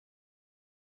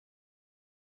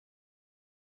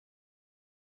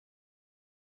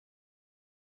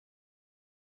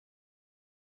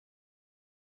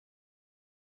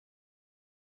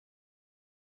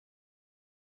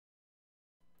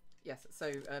Yes,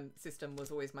 so Cistern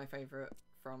was always my favourite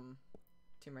from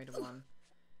Tomb Raider 1.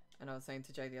 And I was saying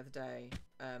to Jay the other day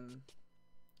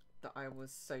that I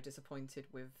was so disappointed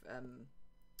with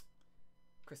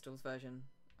Crystal's version.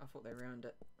 I thought they ruined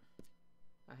it.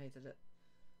 I hated it.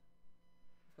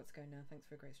 What's going now? Thanks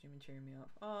for a great stream and cheering me up.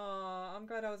 Oh, I'm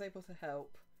glad I was able to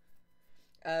help.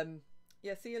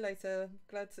 Yeah, see you later.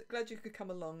 Glad you could come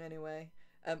along anyway.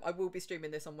 I will be streaming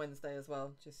this on Wednesday as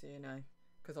well, just so you know.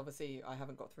 Because obviously I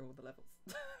haven't got through all the levels.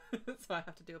 So I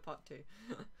have to do a part 2.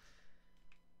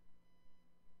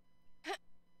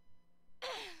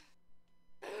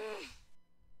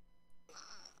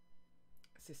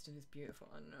 Cistern is beautiful,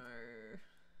 I know.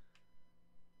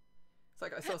 It's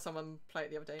like I saw someone play it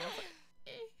the other day and I was like,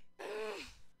 eh.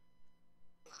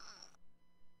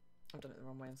 I've done it the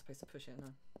wrong way, I'm supposed to push it, no,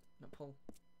 not pull.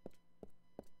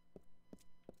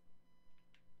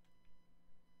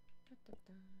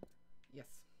 Yes.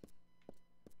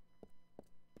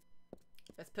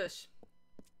 Let's push.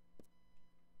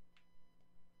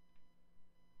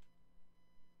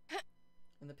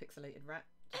 And the pixelated rat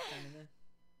just standing there.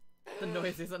 The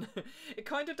noise isn't. It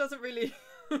kind of doesn't really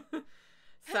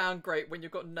sound great when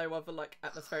you've got no other like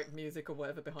atmospheric music or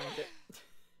whatever behind it,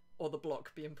 or the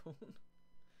block being pulled.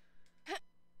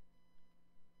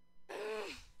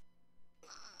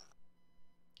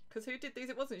 Because who did these?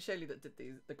 It wasn't Shelley that did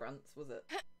these. The grunts, was it?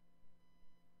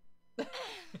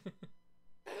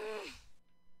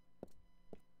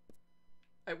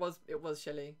 It was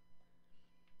Shelley.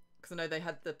 Because I know they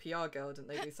had the PR girl, didn't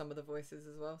they, do some of the voices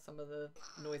as well? Some of the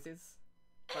noises.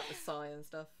 Like the sigh and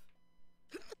stuff.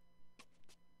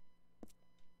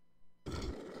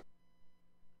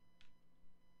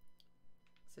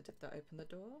 So did that open the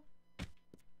door?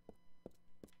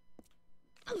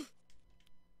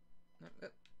 No,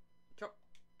 drop.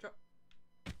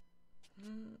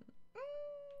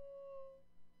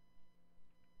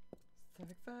 So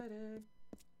excited.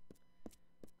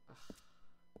 Ugh.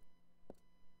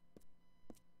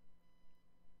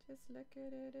 Just look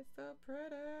at it, it's so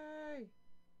pretty.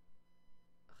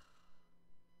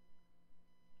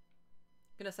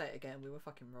 I'm gonna say it again, we were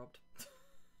fucking robbed.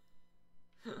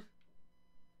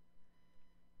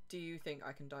 Do you think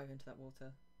I can dive into that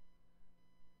water?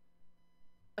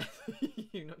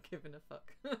 You're not giving a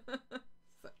fuck.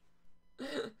 So.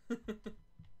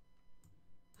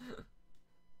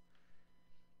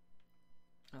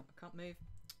 Oh, I can't move.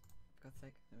 For God's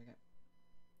sake. There we go.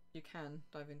 You can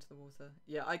dive into the water.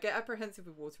 Yeah, I get apprehensive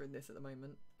with water in this at the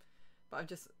moment. But I'm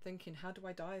just thinking, how do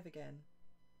I dive again?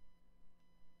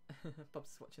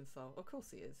 Bob's watching Soul. Of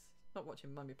course he is. Not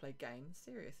watching Mummy play games.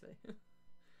 Seriously.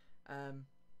 Hang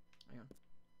on.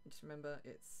 Just remember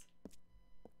it's...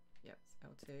 Yep, it's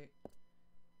L2.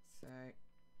 So...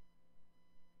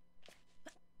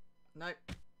 Nope.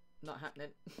 Not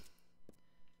happening.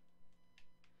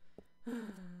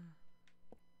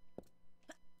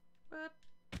 What?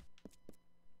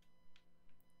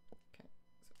 Okay.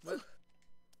 So, whoop.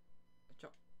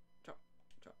 Drop.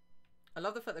 I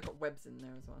love the fact they've got webs in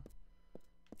there as well.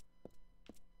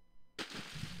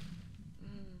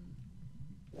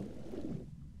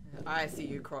 I see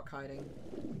you, Croc, hiding.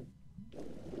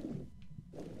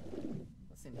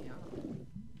 What's in here?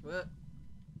 What?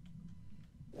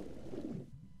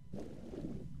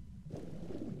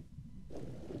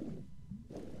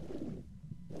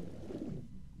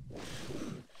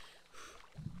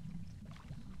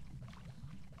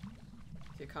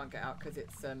 You can't get out because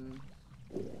it's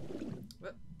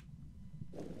what?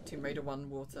 Tomb Raider 1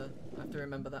 water. I have to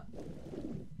remember that.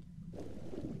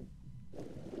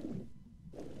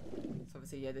 So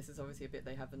obviously, yeah, this is obviously a bit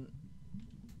they haven't.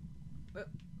 Whoop,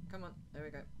 come on, there we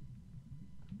go.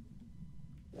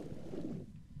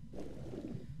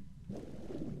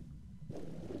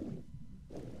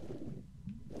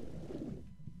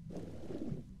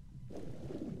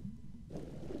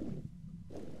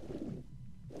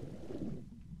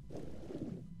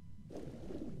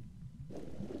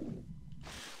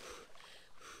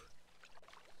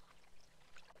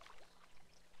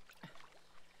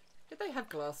 They have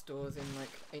glass doors in like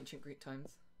ancient Greek times.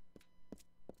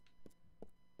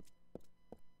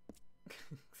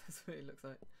 That's what it looks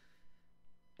like.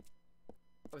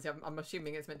 Obviously, I'm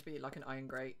assuming it's meant to be like an iron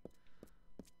grate.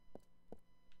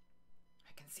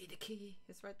 I can see the key.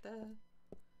 It's right there.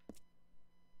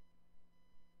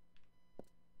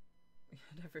 We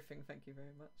had everything. Thank you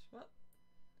very much. What?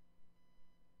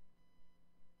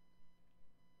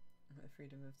 The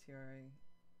freedom of TRA.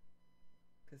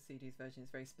 Because CD's version is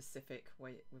very specific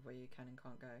with where you can and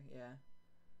can't go, yeah.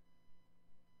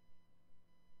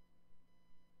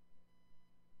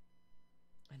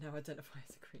 I now identify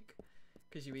as a Greek.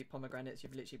 Because you eat pomegranates,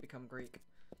 you've literally become Greek.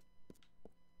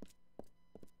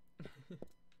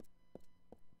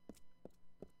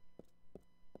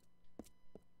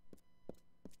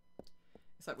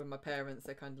 It's like with my parents,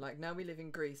 they're kind of like, now we live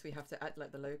in Greece, we have to act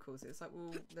like the locals. It's like,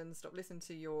 well, then stop listening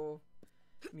to your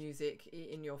music,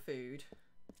 eating your food.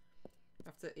 You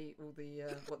have to eat all the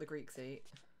what the Greeks eat.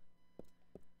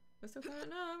 We're still going,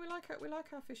 no, we like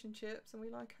our fish and chips, and we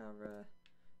like our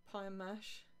pie and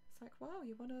mash. It's like, wow,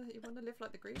 you wanna live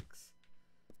like the Greeks?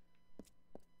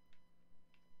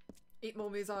 Eat more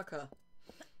moussaka.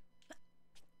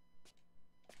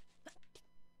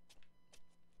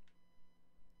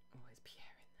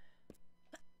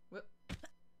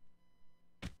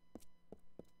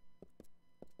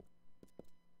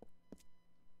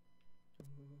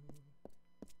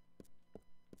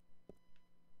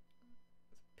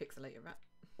 Pixelated rat.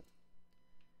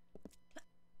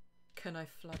 Can I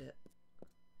flood it?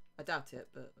 I doubt it,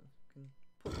 but I can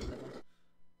pull the lever.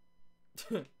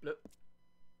 Bloop.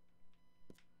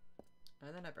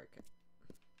 And then I broke it.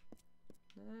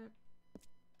 No.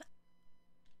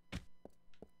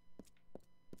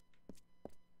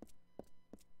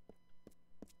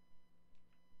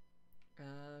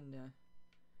 No.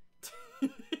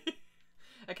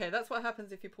 Okay, that's what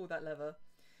happens if you pull that lever.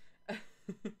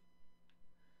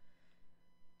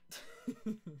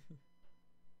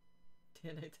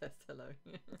 DNA test, hello.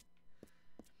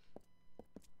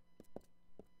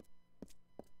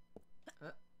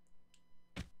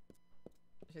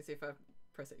 Let's see if I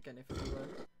press it again, if it will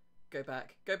work. Go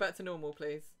back. Go back to normal,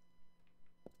 please.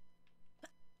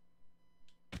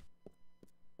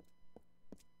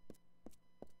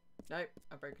 Nope,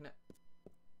 I've broken it.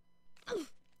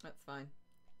 That's fine.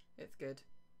 It's good.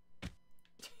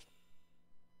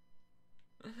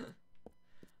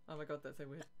 Oh my god, that's so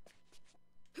weird.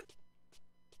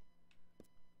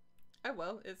 Oh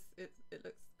well, it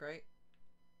looks great.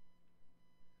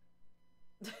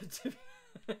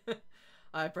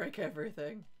 I break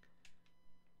everything.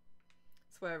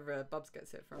 That's where Bubs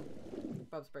gets it from.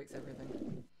 Bubs breaks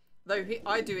everything. Though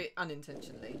I do it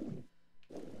unintentionally.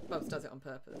 Bubs does it on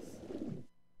purpose.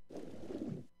 So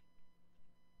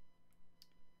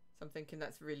I'm thinking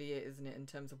that's really it, isn't it, in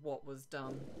terms of what was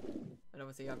done. And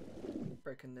obviously I've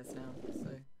broken this now,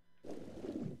 so...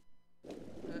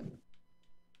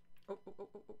 Oh.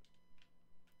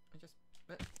 I just...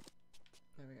 There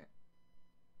we go.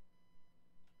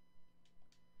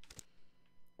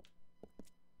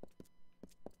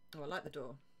 Oh, I like the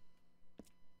door.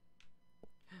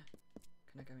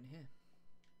 Can I go in here?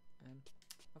 Oh,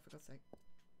 for God's sake.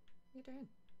 What are you doing?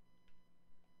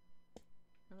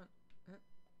 Come on. I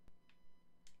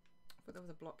thought there was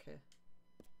a block here.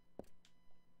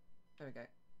 There we go.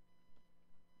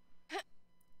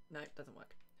 No, it doesn't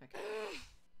work. Okay.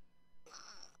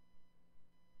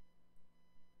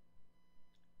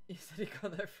 You said he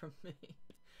got that from me.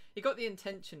 He got the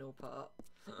intentional part.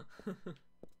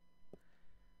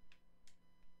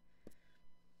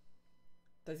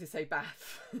 Does he say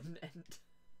bath? End.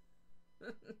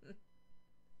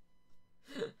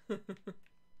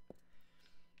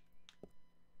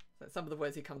 So some of the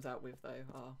words he comes out with, though,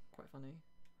 are quite funny.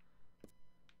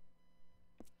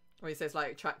 When he says,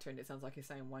 like, tractor, and it sounds like he's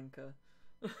saying wanker.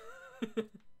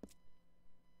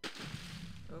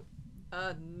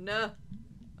 Oh. No.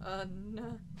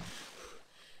 No.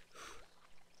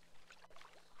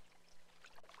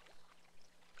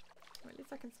 Well, at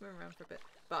least I can swim around for a bit.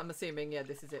 But I'm assuming, yeah,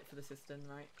 this is it for the cistern,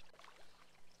 right?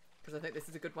 Because I think this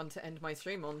is a good one to end my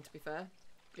stream on, to be fair.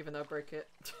 Even though I broke it.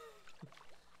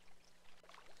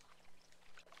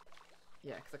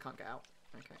 Yeah, because I can't get out.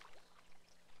 Okay.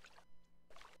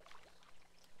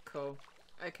 Cool.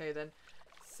 Okay then.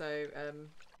 So,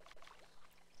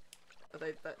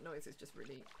 although that noise is just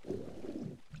really...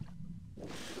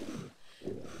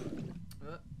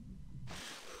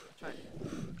 Try it.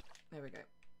 There we go.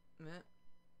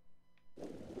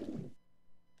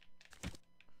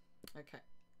 Okay.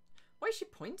 What is she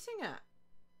pointing at?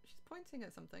 She's pointing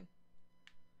at something.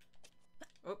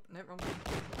 Oh, no, wrong one.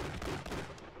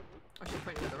 Oh, she's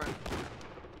pointing at the right.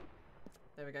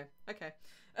 There we go. Okay.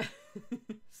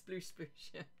 Sploosh,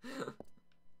 sploosh, yeah.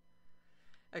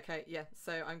 Okay, yeah,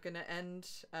 so I'm going to end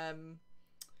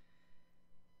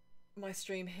my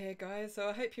stream here, guys. So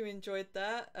I hope you enjoyed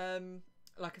that.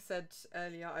 Like I said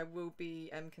earlier, I will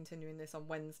be continuing this on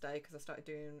Wednesday because I started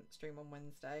doing stream on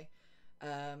Wednesday.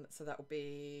 So that will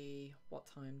be, what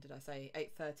time did I say?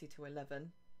 8:30 to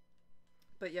 11.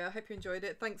 But yeah, I hope you enjoyed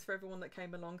it. Thanks for everyone that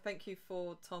came along. Thank you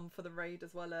for Tom for the raid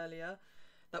as well earlier.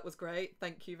 That was great.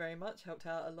 Thank you very much. Helped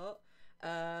out a lot.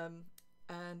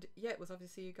 And yeah, it was lovely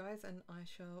to see you guys, and I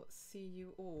shall see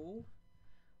you all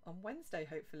on Wednesday,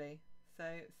 hopefully. So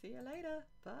see you later.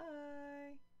 Bye.